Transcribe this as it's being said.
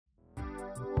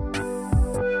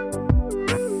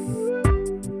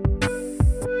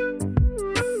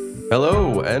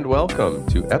Hello and welcome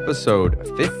to episode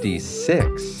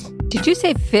 56. Did you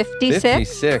say 56?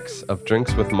 56 of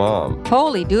Drinks with Mom.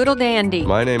 Holy doodle dandy.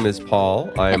 My name is Paul.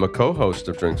 I am a co-host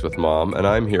of Drinks with Mom, and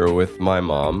I'm here with my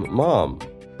mom, Mom.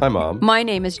 Hi, Mom. My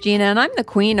name is Gina, and I'm the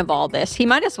queen of all this. He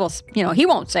might as well, he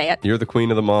won't say it. You're the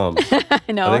queen of the moms.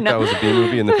 No, I think that was a B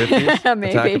movie in the 50s.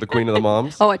 Maybe. Attack of the Queen of the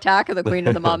Moms. Oh, Attack of the Queen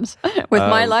of the Mums. With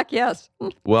my luck, yes.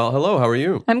 Well, hello. How are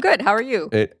you? I'm good. How are you?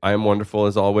 I am wonderful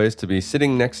as always to be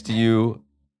sitting next to you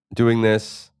doing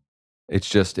this.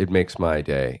 It makes my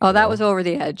day. Oh, that was over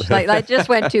the edge. That just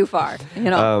went too far,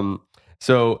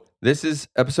 So this is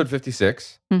episode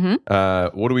 56.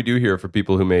 Mm-hmm. What do we do here for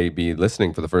people who may be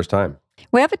listening for the first time?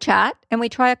 We have a chat, and we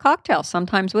try a cocktail,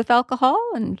 sometimes with alcohol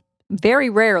and very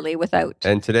rarely without.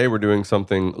 And today we're doing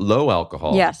something low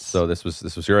alcohol. Yes. So this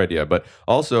was your idea. But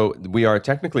also, we are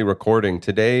technically recording.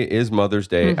 Today is Mother's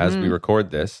Day as we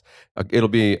record this. It'll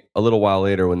be a little while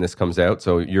later when this comes out,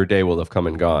 so your day will have come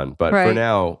and gone. But for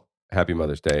now, happy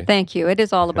Mother's Day. Thank you. It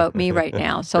is all about me right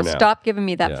now. So stop giving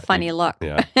me that funny look.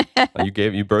 Yeah.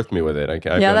 You birthed me with it. I've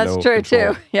yeah, got that's no true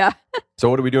control. too. Yeah. So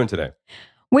what are we doing today?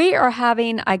 We are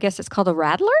having, I guess it's called a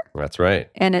Radler. That's right.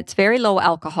 And it's very low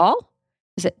alcohol.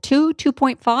 Is it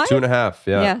 2.5? 2.5,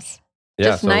 yeah. Yes. Yeah,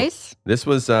 just so nice. This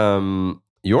was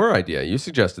your idea. You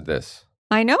suggested this.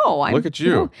 I know. Look at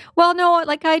you. Well, no,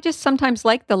 I just sometimes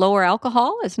like the lower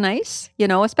alcohol is nice,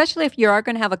 especially if you are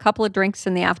going to have a couple of drinks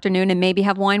in the afternoon and maybe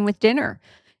have wine with dinner,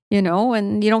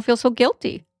 and you don't feel so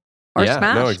guilty or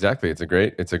smashed. No, exactly. It's a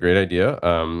great idea.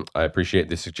 I appreciate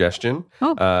the suggestion.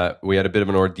 Oh. We had a bit of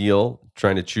an ordeal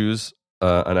trying to choose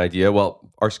an idea. Well,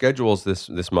 our schedules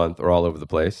this month are all over the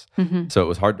place. Mm-hmm. So it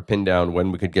was hard to pin down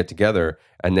when we could get together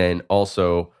and then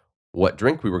also what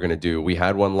drink we were going to do. We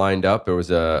had one lined up. There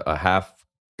was a half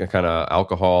kind of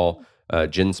alcohol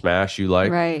gin smash you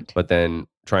like. Right. But then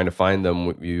trying to find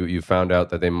them, you found out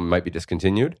that they might be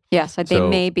discontinued. Yes, they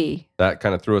may be. That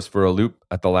kind of threw us for a loop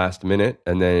at the last minute.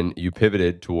 And then you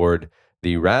pivoted toward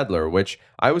the Radler, which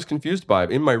I was confused by.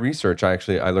 In my research, I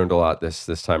learned a lot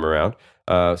this time around.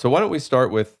 So why don't we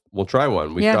start with, we'll try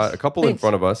one. We've got a couple in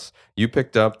front of us. You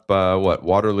picked up,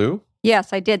 Waterloo?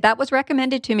 Yes, I did. That was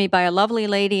recommended to me by a lovely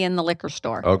lady in the liquor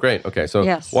store. Oh, great. Okay.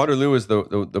 So Waterloo is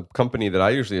the company that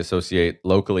I usually associate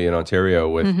locally in Ontario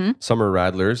with summer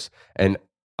Radlers. And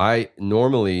I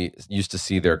normally used to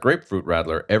see their grapefruit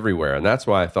Radler everywhere. And that's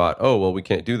why I thought, oh, well, we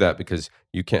can't do that because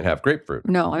you can't have grapefruit.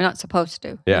 No, I'm not supposed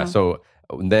to. Yeah. No. So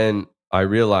then I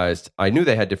realized I knew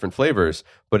they had different flavors,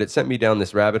 but it sent me down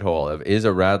this rabbit hole of is a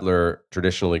Radler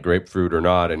traditionally grapefruit or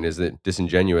not? And is it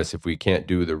disingenuous if we can't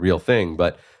do the real thing?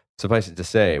 But suffice it to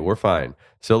say, we're fine.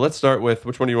 So let's start with,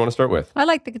 which one do you want to start with? I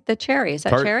like the cherry. Is that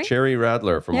Tart cherry? Cherry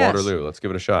Radler from Waterloo. Let's give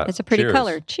it a shot. It's a pretty Cheers.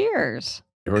 color. Cheers.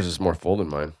 Yours is more full than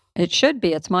mine. It should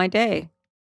be. It's my day.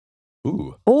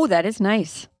 Ooh. Oh, that is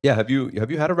nice. Yeah. Have you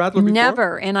had a Radler before?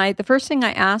 Never. And the first thing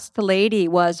I asked the lady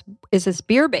was, is this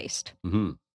beer based?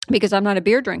 Mm-hmm. Because I'm not a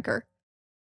beer drinker.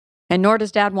 And nor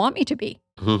does Dad want me to be.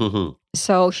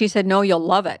 So she said, no, you'll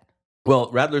love it. Well,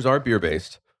 Radlers are beer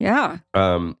based. Yeah.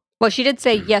 Well, she did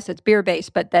say, yes, it's beer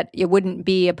based, but that it wouldn't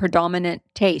be a predominant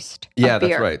taste of beer.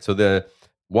 That's right. So the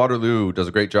Waterloo does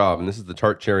a great job. And this is the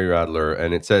Tart Cherry Radler.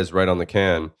 And it says right on the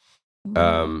can,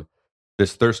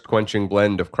 this thirst-quenching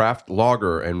blend of craft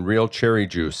lager and real cherry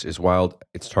juice is wild.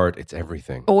 It's tart. It's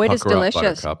everything. Oh, it is Pucker up,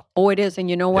 delicious. Buttercup. Oh, it is. And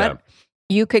you know what? Yeah.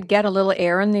 You could get a little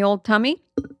air in the old tummy.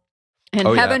 And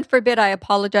heaven forbid, I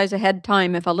apologize ahead of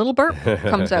time if a little burp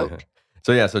comes out.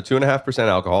 So 2.5%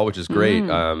 alcohol, which is great.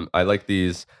 I like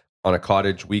these on a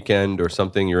cottage weekend or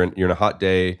something. You're in a hot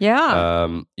day. Yeah.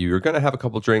 You're going to have a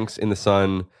couple drinks in the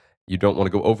sun. You don't want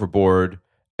to go overboard.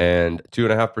 And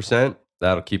 2.5%,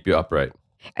 that'll keep you upright.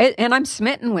 And I'm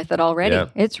smitten with it already. Yeah.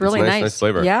 It's really nice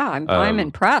flavor. Yeah, I'm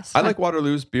impressed. I like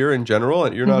Waterloo's beer in general.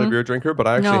 And you're not a beer drinker, but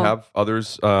I actually have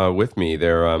others with me.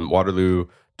 They're Waterloo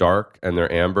Dark and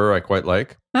they're amber. I quite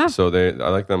like. So I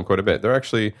like them quite a bit. They're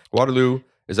actually, Waterloo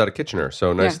is out of Kitchener.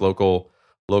 So nice local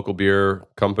beer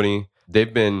company.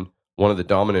 They've been one of the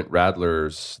dominant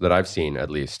Radlers that I've seen,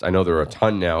 at least. I know there are a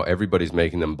ton now. Everybody's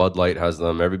making them. Bud Light has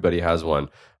them. Everybody has one.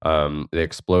 They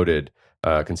exploded.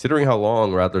 Considering how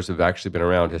long Radlers have actually been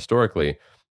around historically,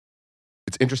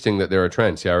 it's interesting that they're a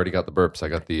trend. See, I already got the burps. I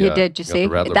got the You did, you see?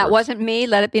 That burps. wasn't me.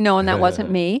 Let it be known that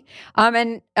wasn't me.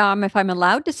 And if I'm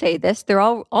allowed to say this, they're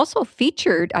all also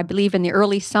featured, I believe, in the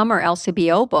early summer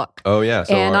LCBO book. Oh, yeah.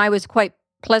 So I was quite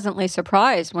pleasantly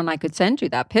surprised when I could send you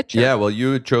that picture. Yeah, well,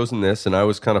 you had chosen this, and I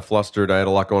was kind of flustered. I had a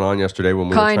lot going on yesterday when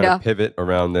we were trying to pivot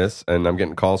around this, and I'm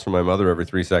getting calls from my mother every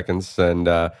 3 seconds, and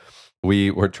we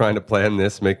were trying to plan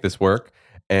this, make this work.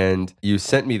 And you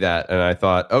sent me that, and I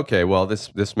thought, okay, well,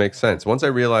 this makes sense. Once I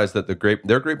realized that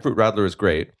their grapefruit Radler is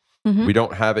great. Mm-hmm. We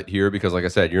don't have it here because, like I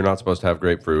said, you're not supposed to have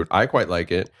grapefruit. I quite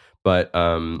like it, but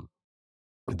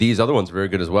these other ones are very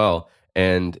good as well.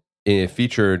 And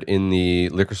featured in the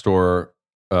liquor store.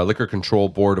 Liquor Control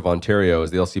Board of Ontario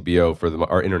is the LCBO for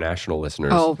our international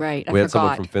listeners. Oh, right. We had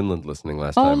someone from Finland listening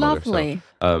last time. Oh, lovely.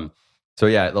 So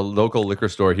yeah, the local liquor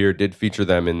store here did feature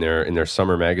them in their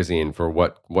summer magazine for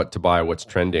what to buy, what's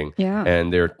trending. Yeah.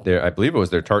 And I believe it was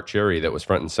their tart cherry that was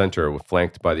front and center,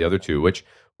 flanked by the other two. Which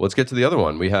let's get to the other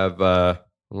one. We have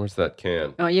where's that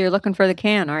can? Oh, you're looking for the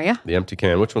can, are you? The empty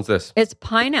can. Which one's this? It's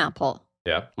pineapple.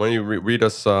 Yeah. Why don't you read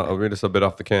us? Read us a bit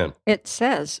off the can. It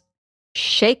says,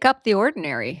 "Shake up the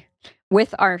ordinary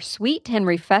with our sweet and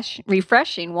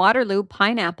refreshing Waterloo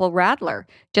Pineapple Radler.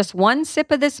 Just one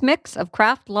sip of this mix of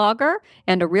craft lager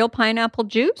and a real pineapple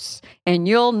juice, and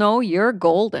you'll know you're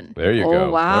golden." There you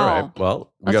go. Wow. All right.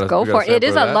 Well, let's go for it. It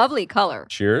is a lovely color.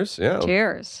 Cheers. Yeah.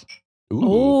 Cheers.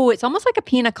 Ooh, it's almost like a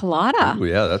pina colada. Ooh,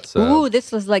 yeah, that's... Ooh,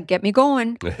 this is like, get me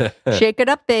going. Shake it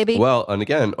up, baby. Well, and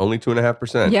again, only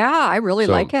 2.5%. Yeah, I really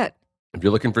like it. If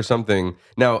you're looking for something...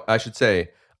 Now, I should say,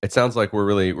 it sounds like we're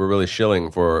really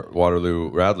shilling for Waterloo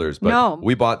Radlers, but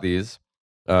we bought these.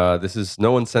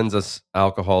 No one sends us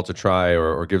alcohol to try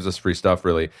or gives us free stuff,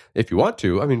 really. If you want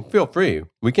to, I mean, feel free.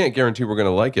 We can't guarantee we're going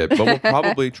to like it, but we'll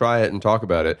probably try it and talk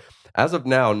about it. As of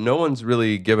now, no one's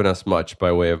really given us much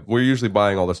by way of... We're usually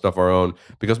buying all the stuff our own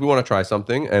because we want to try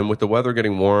something. And with the weather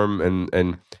getting warm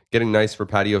and getting nice for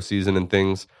patio season and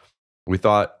things, we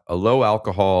thought a low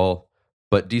alcohol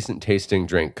but decent tasting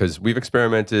drink, because we've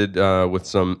experimented with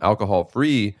some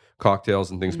alcohol-free cocktails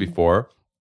and things before.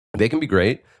 They can be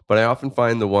great, but I often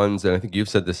find the ones, and I think you've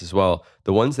said this as well,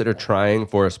 the ones that are trying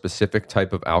for a specific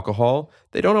type of alcohol,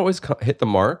 they don't always hit the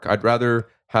mark. I'd rather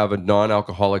have a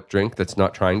non-alcoholic drink that's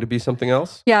not trying to be something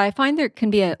else. Yeah, I find there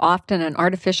can be often an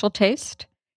artificial taste,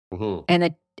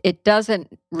 and it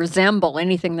doesn't resemble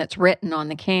anything that's written on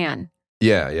the can.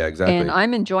 Yeah, exactly. And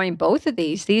I'm enjoying both of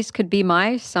these. These could be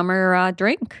my summer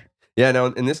drink. Yeah, now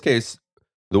in this case,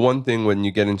 the one thing when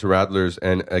you get into Radlers,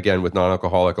 and again with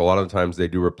non-alcoholic, a lot of the times they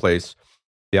do replace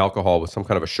the alcohol with some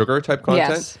kind of a sugar type content.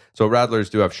 Yes. So Radlers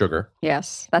do have sugar.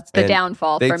 Yes, that's the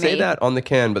downfall for me. They say that on the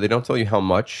can, but they don't tell you how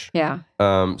much. Yeah.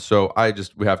 So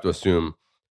we have to assume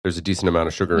there's a decent amount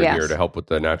of sugar in here to help with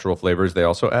the natural flavors they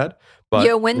also add. But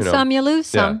you win some, you lose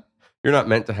some. Yeah. You're not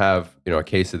meant to have, a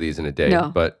case of these in a day,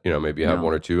 but, maybe you have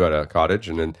one or two at a cottage,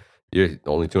 and then you're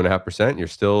only 2.5%, you're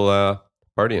still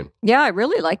partying. Yeah, I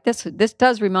really like this. This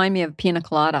does remind me of pina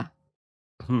colada.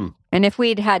 And if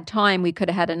we'd had time, we could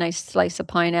have had a nice slice of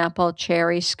pineapple,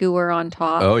 cherry, skewer on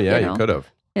top. Oh, yeah, you could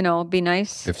have. It'd be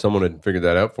nice. If someone had figured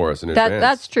that out for us in advance.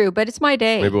 That's true, but it's my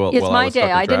day. Maybe it's my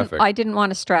day. I didn't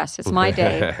want to stress. It's my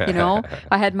day.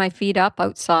 I had my feet up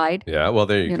outside. Yeah, well,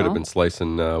 there you could have been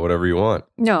slicing whatever you want.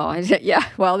 No,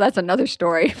 well, that's another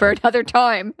story for another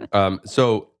time.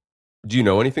 So, do you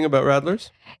know anything about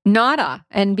Radlers? Nada,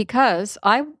 and because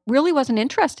I really wasn't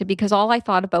interested, because all I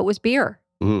thought about was beer,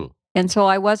 and so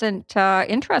I wasn't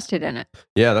interested in it.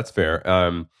 Yeah, that's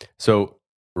fair. So.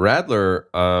 Radler,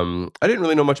 I didn't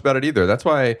really know much about it either. That's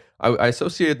why I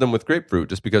associated them with grapefruit,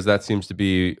 just because that seems to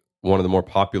be one of the more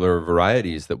popular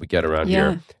varieties that we get around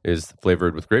here is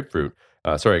flavored with grapefruit.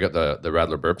 Sorry, I got the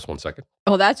Radler burps. 1 second.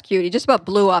 Oh, that's cute. He just about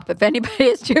blew up. If anybody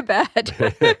is too bad.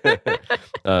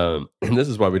 And this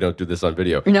is why we don't do this on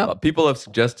video. No. People have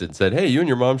said, hey, you and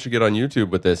your mom should get on YouTube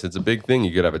with this. It's a big thing.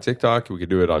 You could have a TikTok. We could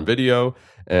do it on video.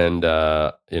 And,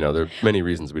 there are many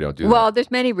reasons we don't do that. Well,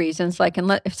 there's many reasons. Like,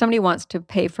 if somebody wants to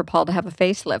pay for Paul to have a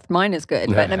facelift, mine is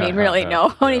good. But, I mean, really,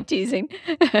 no. Only teasing.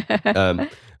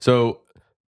 So,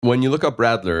 when you look up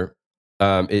Radler,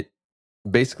 it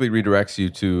basically redirects you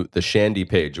to the shandy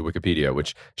page of Wikipedia,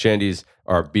 which shandies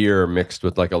are beer mixed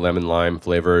with like a lemon lime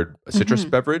flavored citrus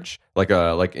beverage. Like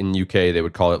in UK, they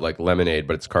would call it like lemonade,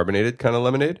 but it's carbonated kind of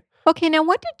lemonade. Okay, now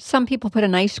what did some people put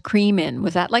an ice cream in?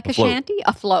 Was that like a shandy?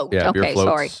 A float. Yeah, okay, beer floats.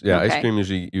 Sorry. Yeah, okay. Ice cream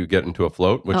usually you get into a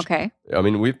float. Which, I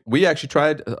mean, we actually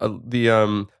tried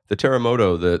the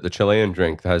Terremoto, the Chilean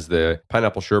drink that has the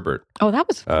pineapple sherbet. Oh, that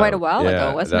was quite a while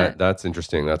ago, wasn't it? That's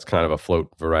interesting. That's kind of a float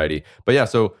variety. But yeah,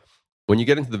 so when you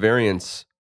get into the variants,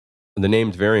 the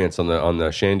named variants on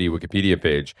the Shandy Wikipedia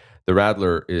page, the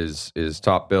Radler is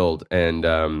top billed,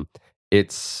 and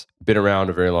it's been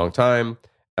around a very long time.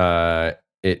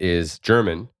 It is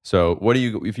German. So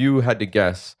if you had to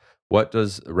guess, what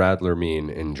does Radler mean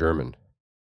in German?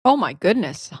 Oh my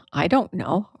goodness. I don't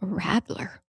know.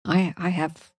 Radler. I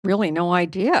have really no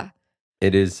idea.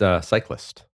 It is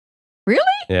cyclist. Really?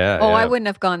 Yeah. Oh, yeah. I wouldn't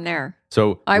have gone there.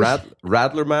 So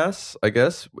Radlermass, I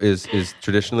guess, is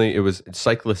traditionally, it was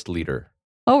cyclist leader.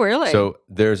 Oh, really? So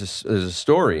there's a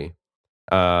story.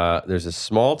 There's a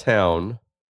small town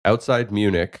outside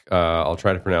Munich. I'll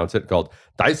try to pronounce it, called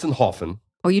Deisenhofen.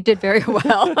 Oh, you did very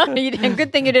well.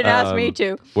 Good thing you didn't ask me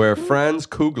to. Where Franz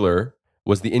Kugler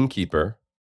was the innkeeper,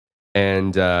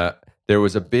 and there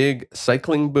was a big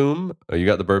cycling boom. Oh, you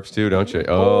got the burps too, don't you?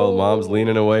 Oh, Mom's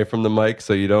leaning away from the mic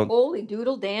so you don't. Holy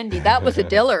doodle dandy. That was a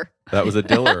diller. That was a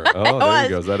diller. Oh, there you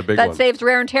go. Is that a big one? That saves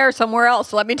wear and tear somewhere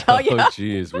else, let me tell you. Oh,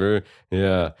 geez.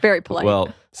 Yeah. Very polite.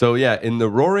 Well, so yeah, in the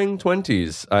Roaring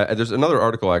Twenties, there's another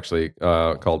article actually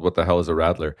called "What the Hell is a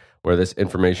Radler," where this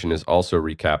information is also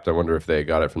recapped. I wonder if they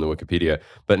got it from the Wikipedia.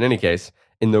 But in any case,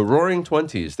 in the Roaring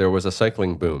Twenties, there was a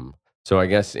cycling boom. So I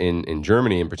guess in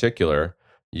Germany in particular,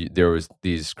 there was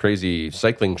these crazy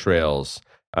cycling trails,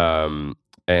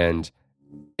 and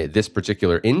this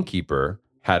particular innkeeper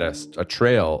had a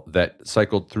trail that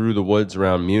cycled through the woods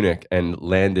around Munich and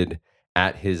landed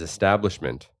at his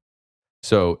establishment.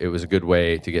 So it was a good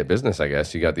way to get business, I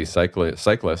guess. You got these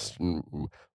cyclists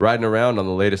riding around on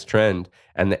the latest trend,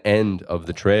 and the end of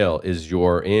the trail is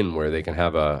your inn where they can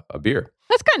have a beer.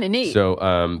 That's kind of neat. So,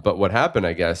 but what happened,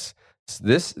 I guess,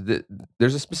 there's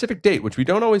a specific date, which we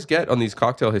don't always get on these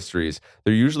cocktail histories.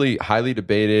 They're usually highly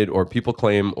debated, or people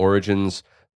claim origins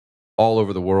all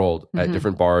over the world at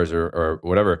different bars or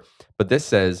whatever. But this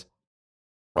says,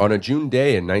 on a June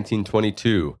day in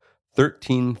 1922,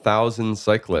 13,000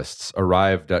 cyclists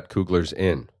arrived at Kugler's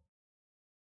Inn.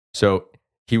 So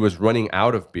he was running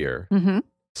out of beer. Mm-hmm.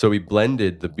 So he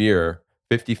blended the beer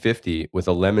 50-50 with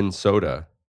a lemon soda.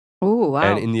 Oh, wow.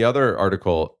 And in the other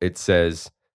article, it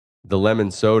says the lemon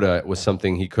soda was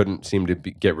something he couldn't seem to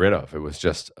get rid of. It was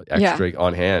just extra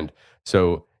on hand.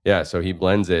 So, yeah, so he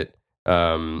blends it.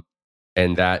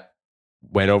 And that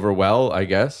went over well, I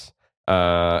guess.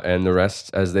 And the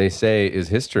rest, as they say, is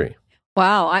history.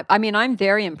 Wow. I mean, I'm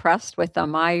very impressed with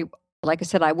them. Like I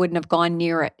said, I wouldn't have gone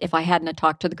near it if I hadn't have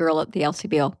talked to the girl at the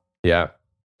LCBO. Yeah.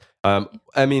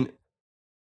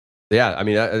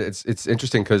 It's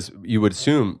interesting because you would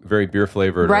assume very beer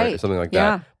flavored or something like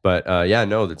that. But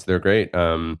they're great.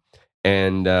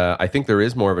 And I think there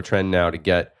is more of a trend now to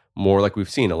get more, like we've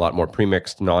seen, a lot more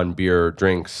premixed non-beer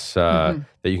drinks that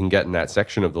you can get in that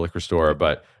section of the liquor store.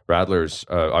 But Radlers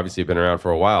obviously have been around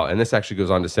for a while. And this actually goes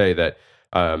on to say that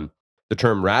the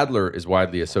term Radler is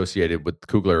widely associated with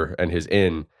Kugler and his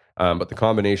inn, but the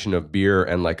combination of beer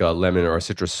and like a lemon or a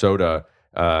citrus soda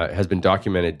has been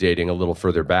documented dating a little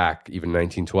further back, even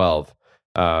 1912.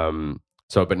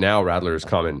 But now Radler is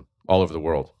common all over the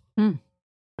world.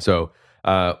 So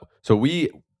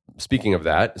speaking of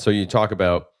that, so you talk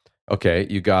about, okay,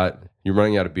 you're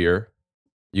running out of beer,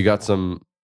 you got some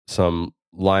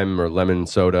lime or lemon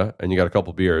soda, and you got a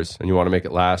couple beers, and you want to make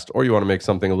it last, or you want to make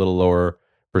something a little lower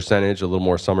percentage, a little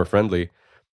more summer friendly.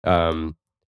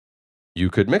 You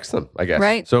could mix them, I guess.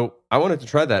 Right. So I wanted to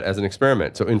try that as an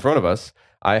experiment. So in front of us,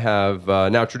 I have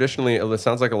now traditionally, it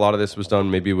sounds like a lot of this was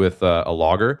done maybe with a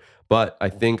lager, but I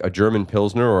think a German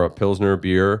Pilsner or a Pilsner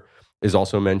beer is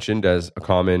also mentioned as a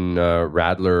common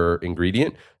Radler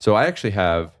ingredient. So I actually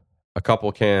have a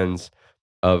couple cans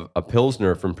of a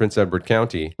Pilsner from Prince Edward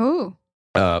County. Ooh.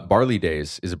 Barley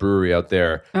Days is a brewery out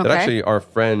there that actually our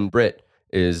friend Britt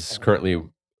is currently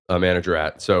a manager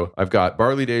at. So I've got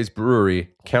Barley Days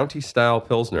Brewery County Style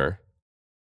Pilsner,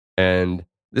 and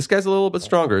this guy's a little bit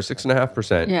stronger,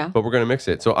 6.5%. Yeah. But we're going to mix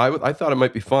it. So I thought it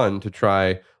might be fun to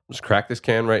try. Just crack this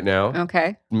can right now.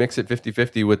 Okay. Mix it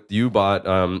 50-50 with you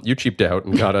cheaped out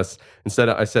and got us instead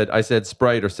of, I said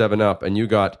Sprite or 7-Up, and you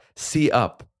got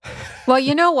C-Up. Well,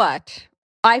 you know what?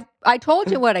 I told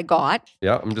you what I got.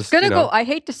 Yeah, I'm just gonna go. I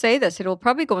hate to say this, it'll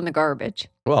probably go in the garbage.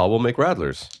 Well, we'll make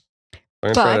Radlers.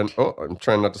 I'm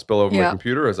trying not to spill over my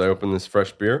computer as I open this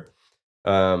fresh beer.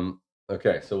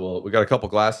 Okay, so we got a couple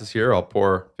glasses here. I'll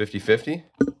pour 50-50.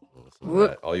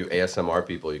 All you ASMR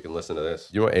people, you can listen to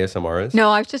this. You know what ASMR is? No,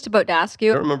 I was just about to ask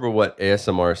you. I don't remember what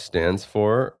ASMR stands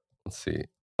for. Let's see.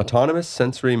 Autonomous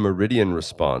Sensory Meridian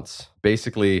Response.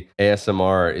 Basically,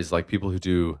 ASMR is like people who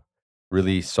do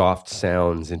really soft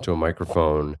sounds into a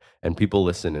microphone, and people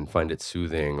listen and find it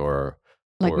soothing, or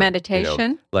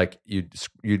meditation. Like you'd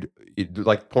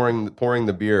like pouring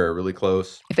the beer really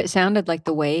close. If it sounded like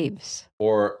the waves,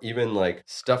 or even like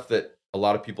stuff that a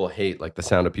lot of people hate, like the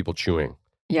sound of people chewing.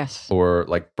 Yes. Or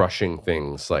like brushing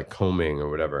things, like combing or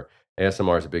whatever.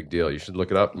 ASMR is a big deal. You should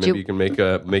look it up. Maybe you can make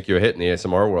you a hit in the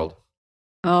ASMR world.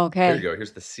 Okay. Here you go.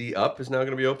 Here's the C-Up is now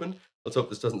going to be opened. Let's hope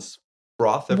this doesn't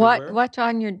froth everywhere. Watch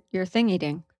on your thingy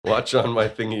ding. Watch on my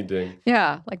thingy ding.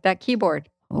 Yeah, like that keyboard.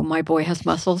 Oh, my boy has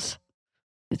muscles.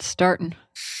 It's starting.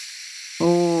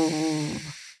 Oh.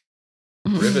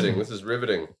 Riveting. This is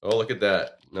riveting. Oh, look at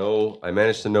that. No, I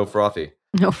managed to no frothy.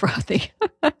 No frothy.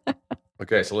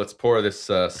 Okay, so let's pour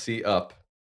this C up.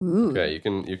 Ooh. Okay, you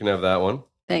can have that one.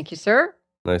 Thank you, sir.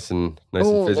 Nice and fizzy.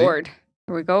 Oh, Lord.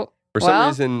 Here we go. For some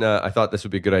reason, I thought this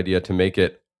would be a good idea to make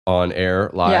it on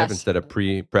air live instead of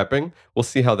pre-prepping. We'll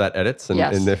see how that edits and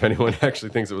if anyone actually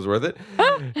thinks it was worth it.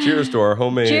 Cheers to our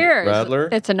homemade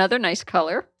Radler. It's another nice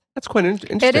color. That's quite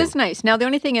interesting. It is nice. Now, the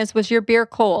only thing is, was your beer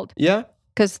cold? Yeah.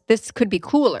 Because this could be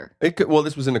cooler. Well,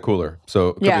 this was in a cooler,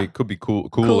 so it could be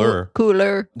cooler.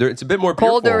 Cooler. It's a bit more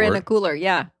colder in a cooler.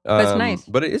 Yeah, but it's nice.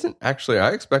 But it isn't actually.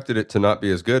 I expected it to not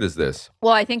be as good as this.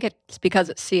 Well, I think it's because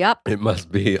it's C Up. It must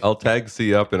be. I'll tag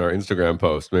C Up in our Instagram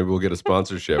post. Maybe we'll get a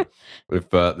sponsorship if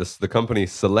the company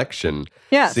Selection.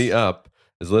 Yes. C Up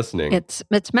is listening.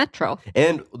 It's Metro.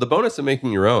 And the bonus of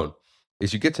making your own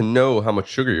is you get to know how much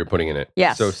sugar you're putting in it.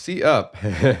 Yes. So C Up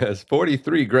has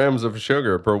 43 grams of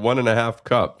sugar per 1.5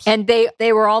 cups. And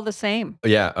they were all the same.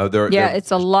 Yeah.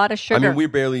 It's a lot of sugar. I mean, we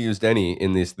barely used any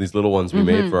in these little ones we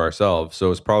made for ourselves.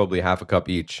 So it's probably half a cup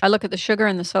each. I look at the sugar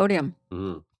and the sodium.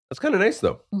 Mm-hmm. That's kind of nice,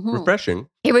 though. Mm-hmm. Refreshing.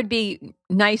 It would be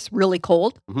nice, really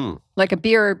cold. Mm-hmm. Like a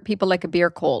beer, people like a beer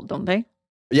cold, don't they?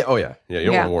 Yeah. Oh, yeah. Yeah. You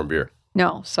don't want a warm beer.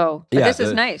 No. So this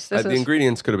is nice. The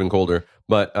ingredients could have been colder,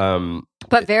 but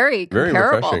very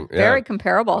comparable. Refreshing. Yeah. Very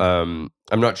comparable.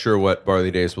 I'm not sure what Barley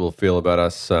Days will feel about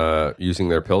us using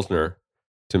their Pilsner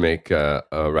to make a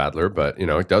Radler, but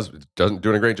it doesn't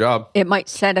doing a great job. It might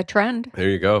set a trend. There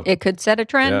you go. It could set a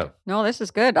trend. Yeah. No, this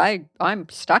is good. I'm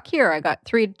stuck here. I got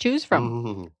 3 to choose from.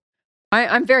 Mm-hmm.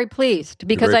 I'm very pleased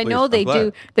because I know they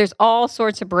do. There's all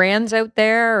sorts of brands out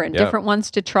there and different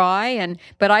ones to try.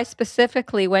 But I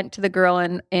specifically went to the girl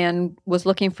and was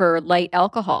looking for light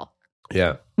alcohol.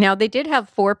 Yeah. Now they did have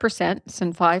 4%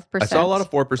 and 5%. I saw a lot of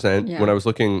 4% when I was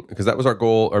looking, because that was our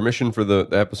goal. Our mission for the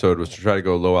episode was to try to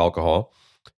go low alcohol.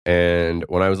 And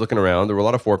when I was looking around, there were a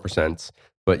lot of 4%.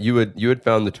 But you had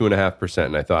found the 2.5%,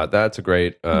 and I thought that's a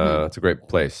great it's a great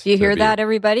place. Do you hear that,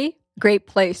 everybody? Great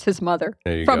place, his mother.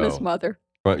 There you from go. His mother.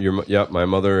 My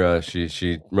mother.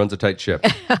 She runs a tight ship.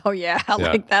 Oh yeah,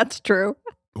 like that's true.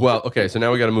 Well, okay, so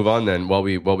now we got to move on then. While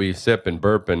we sip and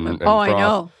burp and froth. I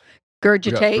know.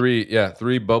 Gurgitate.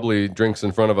 Three bubbly drinks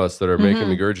in front of us that are making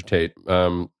me gurgitate.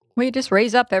 We just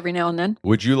raise up every now and then.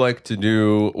 Would you like to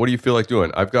do? What do you feel like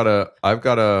doing? I've got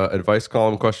a advice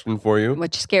column question for you,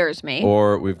 which scares me.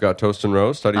 Or we've got toast and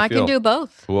roast. How do you feel? I can do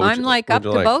both. I'm up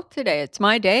to both today. It's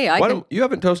my day. You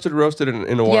haven't toasted and roasted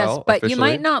in a while. Yes, but officially. You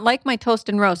might not like my toast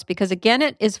and roast because again,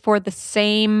 it is for the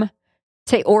same,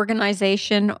 say,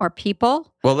 organization or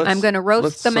people. Well, I'm going to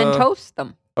roast them and toast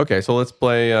them. Okay, so let's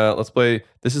play.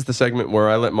 This is the segment where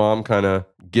I let Mom kind of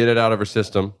get it out of her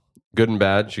system. Good and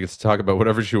bad. She gets to talk about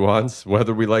whatever she wants,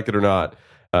 whether we like it or not.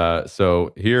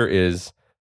 So here is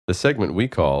the segment we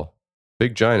call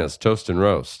Big Gina's Toast and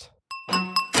Roast.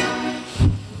 I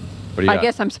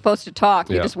guess I'm supposed to talk.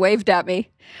 You just waved at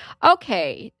me.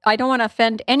 Okay. I don't want to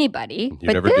offend anybody,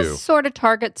 but this sort of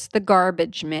targets the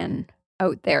garbage men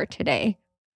out there today.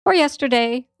 Or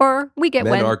yesterday, or we get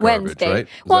Wednesday. Right?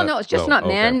 No, it's just not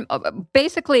men.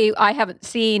 Basically, I haven't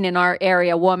seen in our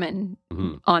area a woman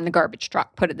on the garbage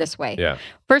truck, put it this way. Yeah.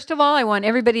 First of all, I want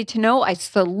everybody to know I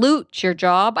salute your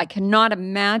job. I cannot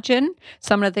imagine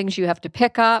some of the things you have to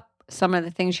pick up, some of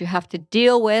the things you have to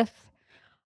deal with.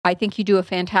 I think you do a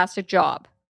fantastic job.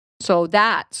 So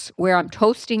that's where I'm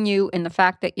toasting you in the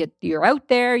fact that you're out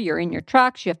there, you're in your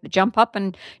trucks, you have to jump up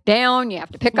and down, you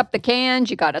have to pick up the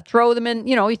cans, you got to throw them in,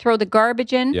 you throw the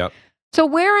garbage in. Yep. So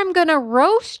where I'm going to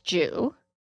roast you,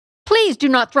 please do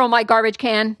not throw my garbage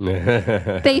can.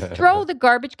 They throw the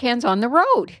garbage cans on the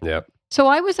road. Yep. So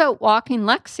I was out walking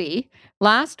Lexi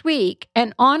last week,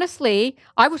 and honestly,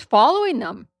 I was following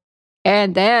them.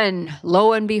 And then,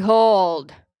 lo and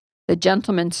behold, the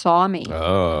gentleman saw me.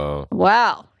 Oh.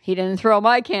 Wow. He didn't throw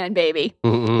my can, baby.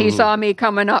 He saw me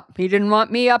coming up. He didn't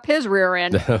want me up his rear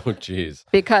end. Oh, jeez.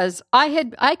 Because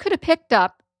I could have picked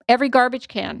up every garbage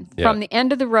can from the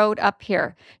end of the road up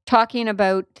here, talking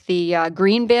about the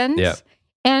green bins. Yeah.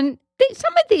 And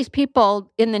some of these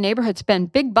people in the neighborhood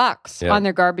spend big bucks on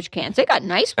their garbage cans. They got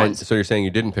nice ones. And so you're saying you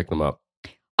didn't pick them up?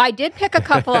 I did pick a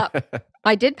couple up.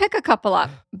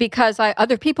 Because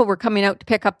other people were coming out to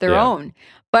pick up their own.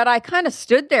 But I kind of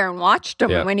stood there and watched him.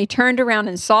 Yeah. And when he turned around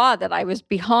and saw that I was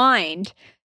behind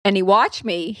and he watched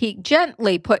me, he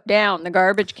gently put down the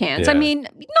garbage cans. Yeah. I mean,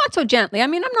 not so gently. I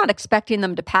mean, I'm not expecting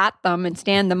them to pat them and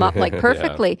stand them up like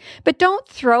perfectly. But don't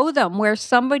throw them where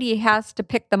somebody has to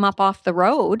pick them up off the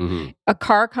road. Mm-hmm. A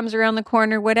car comes around the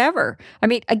corner, whatever. I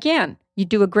mean, again, you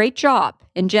do a great job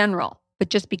in general. but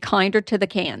just be kinder to the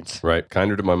cans. Right.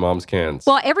 Kinder to my mom's cans.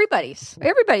 Well,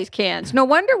 everybody's cans. No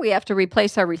wonder we have to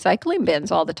replace our recycling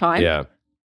bins all the time. Yeah.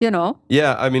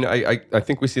 Yeah, I mean, I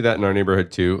think we see that in our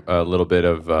neighborhood too. A little bit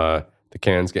of the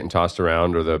cans getting tossed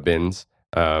around or the bins.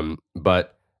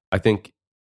 But I think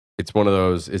it's one of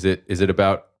those, is it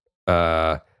about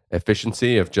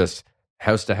efficiency of just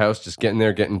house to house, just getting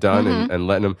there, getting done and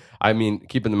letting them, I mean,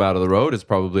 keeping them out of the road is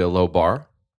probably a low bar.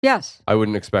 Yes. I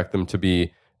wouldn't expect them to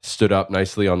be stood up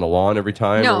nicely on the lawn every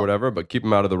time or whatever, but keep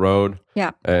them out of the road. Yeah.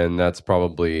 And that's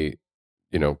probably,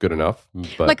 good enough.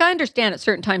 But like I understand at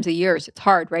certain times of years, it's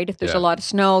hard, right? If there's a lot of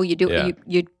snow, you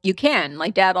can.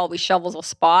 Like Dad always shovels a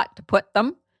spot to put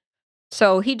them.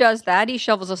 So he does that. He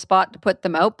shovels a spot to put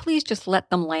them out. Please just let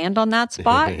them land on that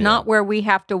spot, not where we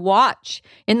have to watch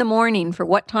in the morning for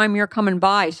what time you're coming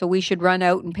by. So we should run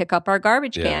out and pick up our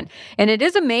garbage can. And it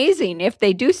is amazing if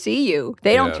they do see you,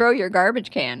 they don't throw your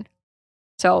garbage can.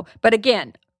 So, but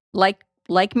again, like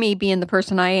me being the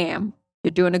person I am,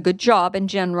 you're doing a good job in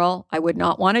general. I would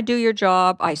not want to do your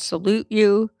job. I salute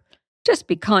you. Just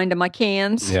be kind to my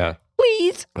cans. Yeah.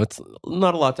 Please. That's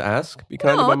not a lot to ask. Be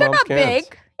kind to my mom's cans. They're not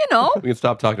big. We can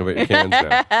stop talking about your cans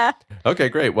now. Okay,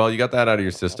 great. Well, you got that out of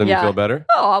your system. You feel better?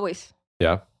 Oh, always.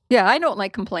 Yeah? Yeah, I don't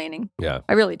like complaining. Yeah.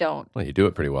 I really don't. Well, you do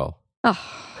it pretty well.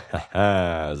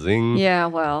 Oh. Zing. Yeah,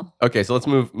 well. Okay, so let's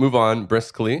move on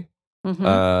briskly.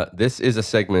 This is a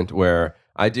segment where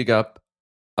I dig up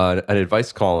an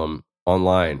advice column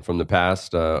online from the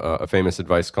past, a famous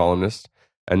advice columnist.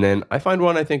 And then I find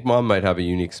one I think Mom might have a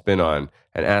unique spin on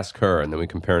and ask her, and then we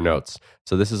compare notes.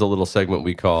 So this is a little segment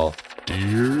we call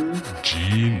Dear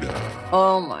Gina.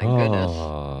 Oh, my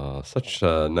goodness. Such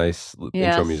nice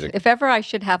intro music. If ever I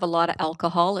should have a lot of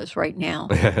alcohol, is right now.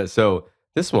 So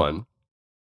this one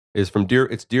is from Dear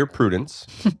Prudence,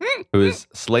 who is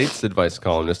Slate's advice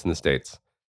columnist in the States.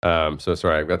 So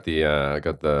sorry, I've got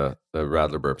the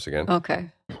Radler burps again.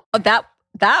 Okay. Oh, that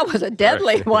was a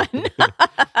deadly one.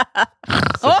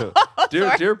 So,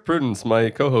 dear Prudence, my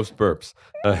co-host burps.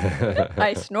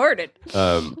 I snorted.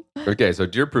 Okay, so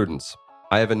Dear Prudence,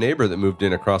 I have a neighbor that moved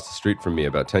in across the street from me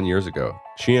about 10 years ago.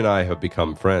 She and I have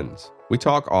become friends. We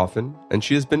talk often, and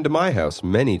she has been to my house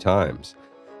many times.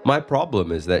 My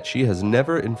problem is that she has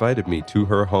never invited me to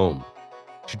her home.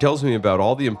 She tells me about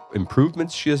all the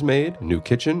improvements she has made, new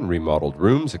kitchen, remodeled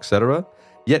rooms, etc.,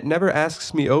 yet never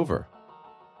asks me over.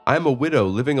 I am a widow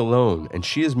living alone, and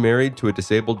she is married to a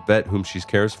disabled vet whom she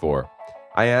cares for.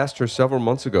 I asked her several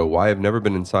months ago why I've never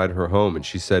been inside her home, and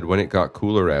she said when it got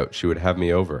cooler out, she would have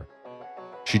me over.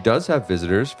 She does have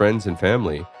visitors, friends, and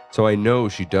family, so I know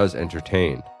she does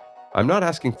entertain. I'm not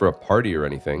asking for a party or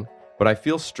anything, but I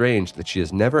feel strange that she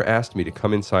has never asked me to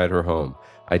come inside her home.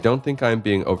 I don't think I'm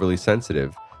being overly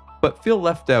sensitive, but feel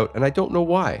left out, and I don't know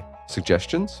why.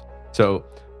 Suggestions? So,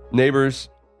 neighbors,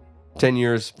 10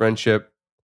 years, friendship,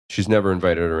 she's never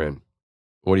invited her in.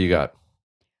 What do you got?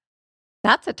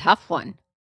 That's a tough one.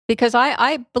 Because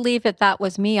I believe if that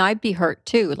was me, I'd be hurt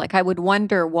too. Like I would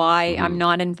wonder why I'm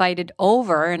not invited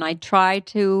over, and I try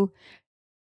to.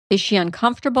 Is she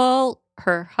uncomfortable?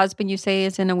 Her husband, you say,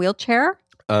 is in a wheelchair?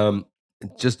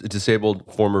 Just a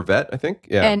disabled former vet, I think.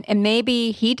 Yeah. And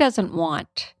maybe he doesn't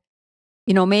want,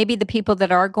 maybe the people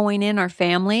that are going in are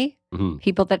family,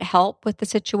 people that help with the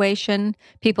situation,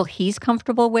 people he's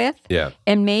comfortable with. Yeah.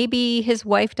 And maybe his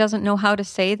wife doesn't know how to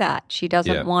say that. She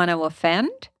doesn't want to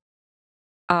offend.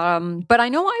 But I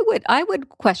know I would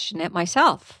question it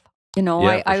myself.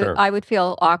 Sure. I would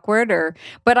feel awkward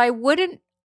but I wouldn't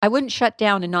shut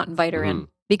down and not invite her in,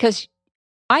 because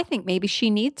I think maybe she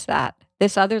needs that.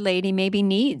 This other lady maybe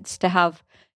needs to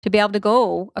be able to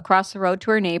go across the road to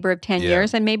her neighbor of 10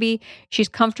 years, and maybe she's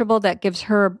comfortable. That gives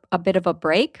her a bit of a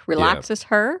break, relaxes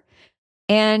her.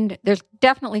 And there's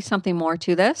definitely something more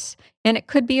to this. And it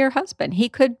could be her husband. He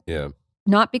could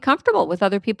not be comfortable with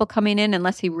other people coming in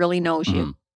unless he really knows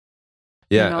you.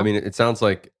 Yeah, I mean, it sounds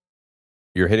like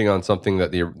you're hitting on something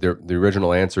that the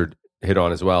original answer hit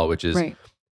on as well, which is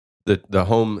the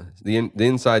home, the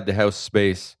inside the house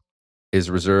space is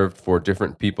reserved for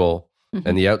different people,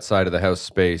 and the outside of the house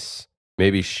space,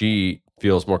 maybe she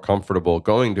feels more comfortable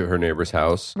going to her neighbor's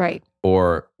house, right?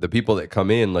 Or the people that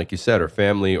come in, like you said, are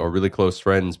family or really close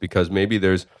friends, because maybe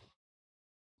there's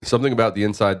something about the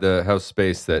inside the house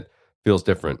space that feels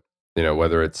different.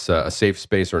 Whether it's a safe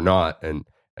space or not, and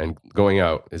going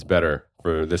out is better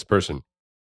for this person.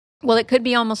 Well, it could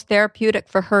be almost therapeutic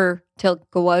for her to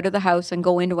go out of the house and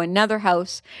go into another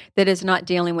house that is not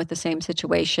dealing with the same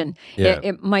situation. Yeah.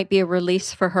 It might be a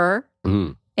release for her,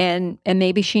 and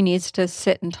maybe she needs to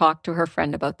sit and talk to her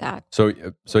friend about that.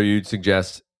 So you'd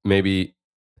suggest maybe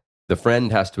the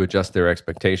friend has to adjust their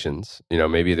expectations.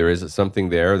 Maybe there is something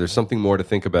there. There's something more to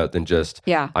think about than just,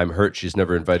 I'm hurt she's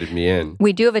never invited me in.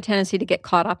 We do have a tendency to get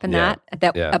caught up in that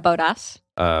about us.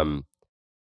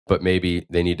 But maybe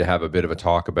they need to have a bit of a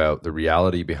talk about the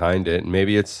reality behind it. And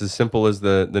maybe it's as simple as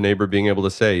the neighbor being able to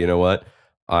say, you know what,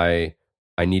 I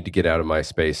need to get out of my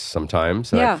space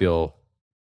sometimes. And I feel,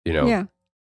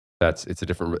 it's a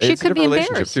different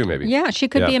relationship too, maybe. Yeah, she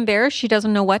could be embarrassed. She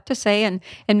doesn't know what to say. And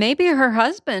maybe her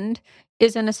husband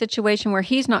is in a situation where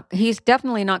he's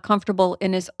definitely not comfortable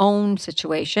in his own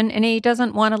situation. And he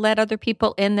doesn't want to let other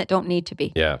people in that don't need to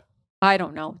be. Yeah. I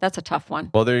don't know. That's a tough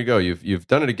one. Well, there you go. You've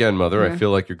done it again, Mother. I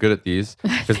feel like you're good at these.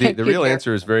 Because the real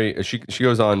answer is she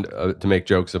goes on to make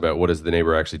jokes about what is the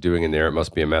neighbor actually doing in there. It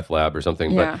must be a meth lab or something.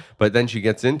 Yeah. But then she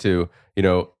gets into,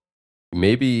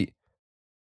 maybe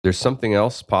there's something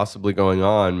else possibly going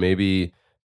on. Maybe,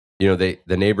 the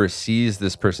neighbor sees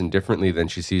this person differently than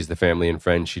she sees the family and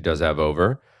friends she does have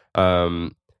over.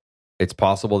 It's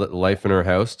possible that the life in her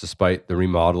house, despite the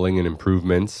remodeling and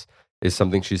improvements, is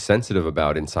something she's sensitive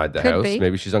about inside the house.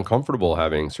 Maybe she's uncomfortable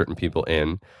having certain people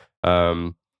in.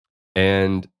 And,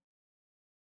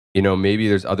 maybe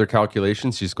there's other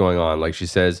calculations she's going on. Like she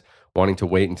says, wanting to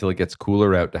wait until it gets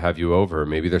cooler out to have you over.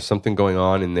 Maybe there's something going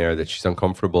on in there that she's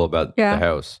uncomfortable about the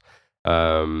house.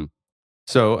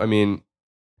 So, I mean,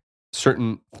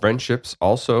 certain friendships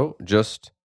also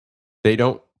just, they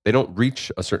don't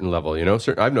reach a certain level,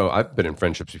 I've been in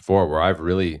friendships before where I've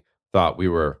really thought we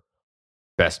were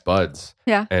best buds.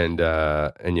 Yeah. And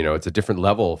it's a different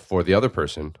level for the other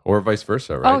person or vice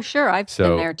versa, right? Oh, sure. I've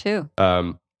been there too.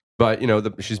 But,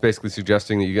 she's basically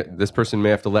suggesting that this person may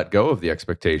have to let go of the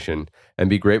expectation and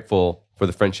be grateful for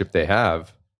the friendship they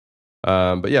have.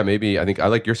 But yeah, maybe I think I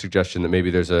like your suggestion that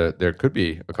maybe there could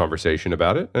be a conversation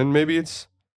about it, and maybe it's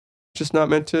just not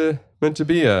meant to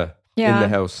be a in the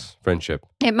house friendship.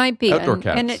 It might be outdoor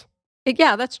cats.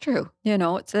 Yeah, that's true.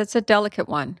 It's a delicate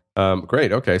one.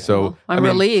 Great. Okay, so I'm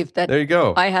relieved that there you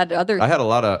go. I had others. I had a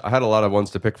lot of ones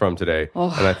to pick from today,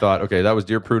 and I thought, okay, that was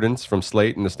Dear Prudence from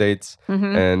Slate in the States,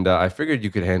 and I figured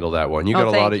you could handle that one. You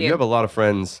have a lot of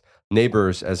friends,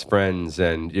 neighbors as friends,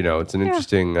 and it's an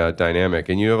interesting dynamic.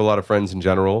 And you have a lot of friends in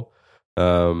general,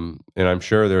 and I'm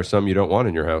sure there are some you don't want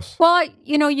in your house. Well,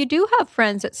 you do have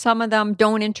friends that some of them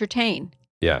don't entertain.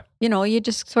 Yeah. You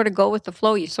just sort of go with the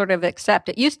flow. You sort of accept.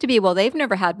 It used to be, well, they've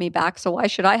never had me back, so why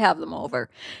should I have them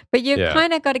over? But you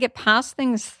kind of got to get past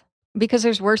things because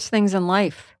there's worse things in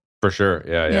life. For sure.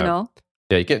 Yeah, yeah.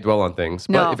 Yeah, you can't dwell on things.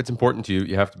 But if it's important to you,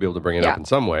 you have to be able to bring it up in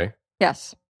some way.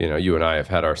 Yes. You and I have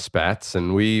had our spats,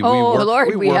 and we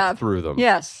work through them.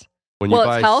 Yes. When you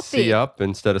buy C-Up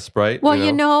instead of Sprite.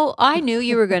 Well, I knew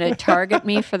you were going to target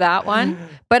me for that one,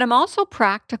 but I'm also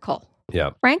practical.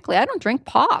 Yeah. Frankly, I don't drink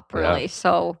pop really.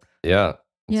 So yeah.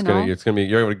 You're gonna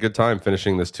have a good time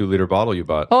finishing this 2-liter bottle you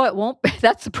bought. Oh, it won't.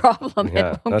 That's the problem.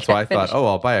 Yeah, that's why I thought,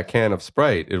 I'll buy a can of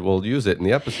Sprite. We'll use it in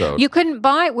the episode. You couldn't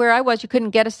buy where I was. You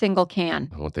couldn't get a single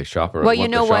can. What they shop around. Well, you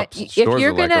know what? If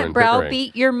you're going to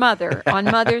browbeat your mother on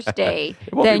Mother's Day,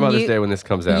 it won't be Mother's Day when this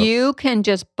comes out. You can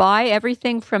just buy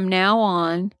everything from now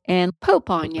on and poop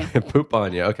on you. Poop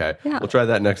on you. Okay, we'll try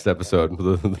that next episode.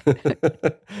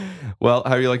 Well,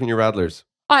 how are you liking your Radlers?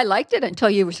 I liked it until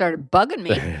you started bugging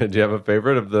me. Do you have a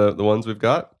favorite of the ones we've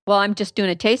got? Well, I'm just doing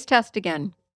a taste test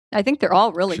again. I think they're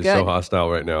all really good. She's so hostile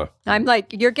right now. I'm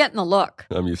like, you're getting the look.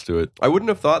 I'm used to it. I wouldn't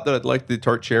have thought that I'd like the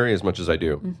tart cherry as much as I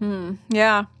do. Mm-hmm.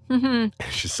 Yeah. Mm-hmm.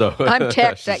 She's so... I'm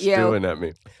ticked at you. She's stewing at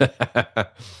me. The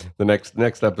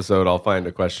next episode, I'll find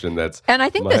a question that's... And I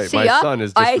think my son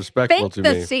is disrespectful to me.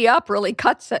 I think the C-Up really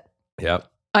cuts it. Yeah.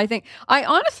 I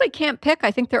honestly can't pick.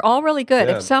 I think they're all really good.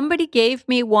 Yeah. If somebody gave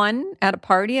me one at a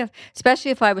party,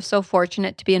 especially if I was so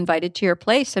fortunate to be invited to your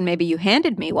place and maybe you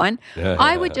handed me one,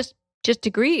 I would just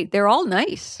agree. They're all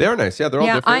nice. They're nice. Yeah, they're all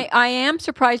different. I am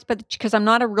surprised because I'm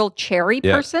not a real cherry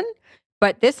person,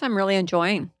 but this I'm really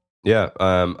enjoying. Yeah,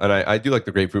 and I do like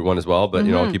the grapefruit one as well, but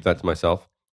I'll keep that to myself.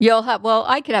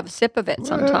 I could have a sip of it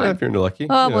sometime. If you're lucky.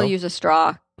 Oh, we'll use a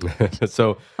straw.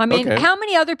 So I mean, how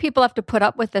many other people have to put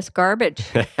up with this garbage?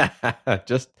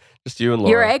 just you and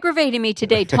Laura. You're aggravating me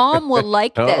today. Tom will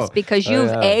like this because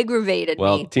you've aggravated me.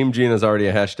 Well, Team Gina is already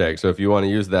a hashtag, so if you want to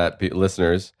use that,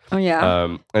 listeners. Oh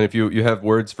yeah. And if you have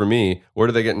words for me, where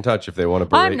do they get in touch if they want to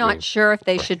berate I'm not sure if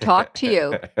they should talk to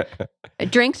you.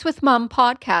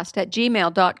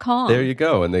 drinkswithmompodcast@gmail.com. There you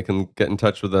go. And they can get in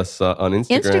touch with us on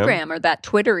Instagram. Instagram or that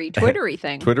Twittery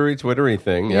thing. Twittery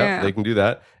thing. Yeah, they can do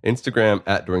that. Instagram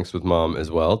 @DwinksWithMom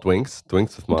as well. Dwinks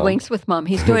with Mom. Dwinks with Mom.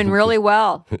 He's doing really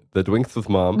well. The Dwinks with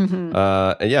Mom. Mm-hmm.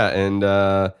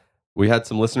 we had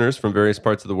some listeners from various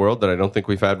parts of the world that I don't think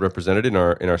we've had represented in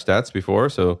our stats before.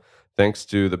 So thanks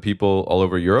to the people all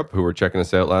over Europe who were checking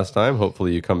us out last time.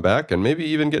 Hopefully you come back and maybe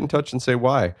even get in touch and say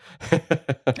why.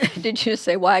 Did you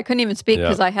say why? I couldn't even speak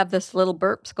because I have this little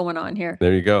burps going on here.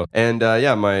 There you go. And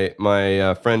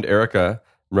my friend Erica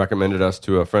recommended us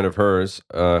to a friend of hers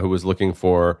who was looking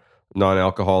for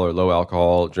non-alcohol or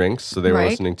low-alcohol drinks. So they were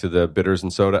listening to the Bitters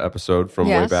and Soda episode from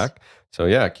way back. So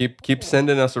yeah, keep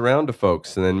sending us around to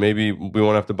folks, and then maybe we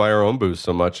won't have to buy our own booze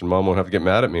so much, and Mom won't have to get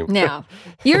mad at me. Now,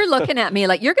 you're looking at me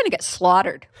like you're going to get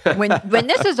slaughtered. When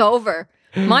this is over,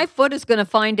 my foot is going to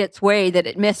find its way that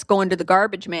it missed going to the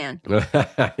garbage man.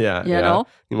 Yeah. You know?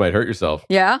 You might hurt yourself.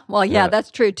 Yeah? Well, yeah.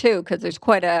 That's true, too, because there's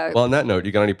quite a... Well, on that note,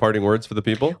 you got any parting words for the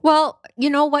people? Well, you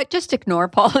know what? Just ignore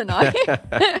Paul and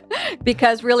I.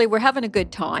 Because really, we're having a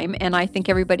good time, and I think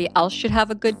everybody else should have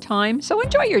a good time. So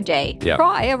enjoy your day. Yeah.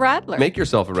 Try a Radler. Make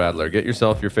yourself a Radler. Get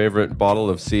yourself your favorite bottle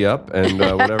of C-Up and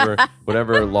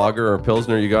whatever lager or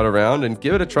Pilsner you got around, and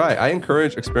give it a try. I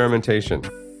encourage experimentation.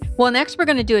 Well, next we're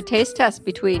going to do a taste test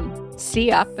between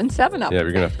C-Up and 7-Up. Yeah,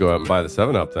 you're going to have to go out and buy the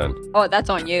 7-Up then. Oh, that's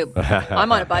on you.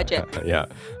 I'm on a budget. Yeah.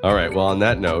 All right. Well, on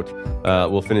that note,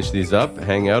 we'll finish these up,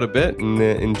 hang out a bit, and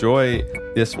enjoy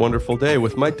this wonderful day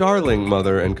with my darling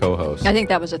mother and co-host. I think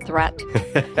that was a threat.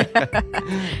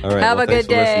 All right. Have a good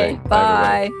day.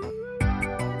 Bye.